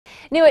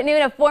New at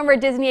noon, a former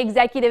Disney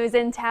executive is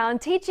in town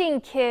teaching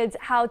kids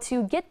how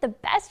to get the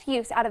best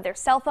use out of their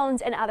cell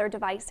phones and other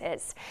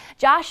devices.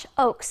 Josh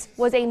Oakes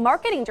was a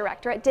marketing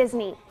director at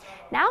Disney.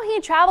 Now he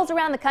travels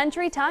around the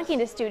country talking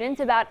to students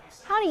about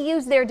how to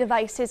use their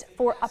devices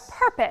for a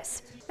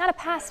purpose, not a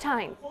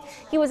pastime.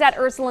 He was at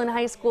Ursuline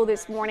High School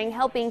this morning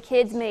helping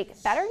kids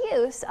make better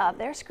use of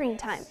their screen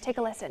time. Take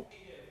a listen.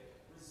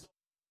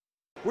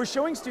 We're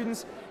showing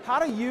students how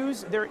to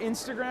use their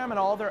Instagram and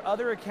all their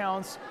other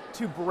accounts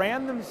to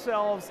brand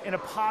themselves in a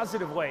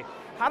positive way.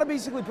 How to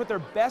basically put their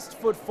best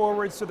foot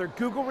forward so their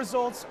Google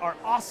results are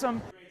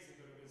awesome.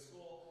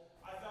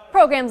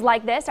 Programs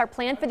like this are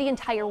planned for the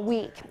entire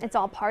week. It's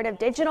all part of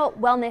Digital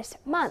Wellness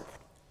Month.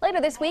 Later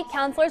this week,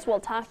 counselors will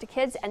talk to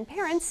kids and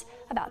parents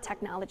about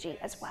technology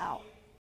as well.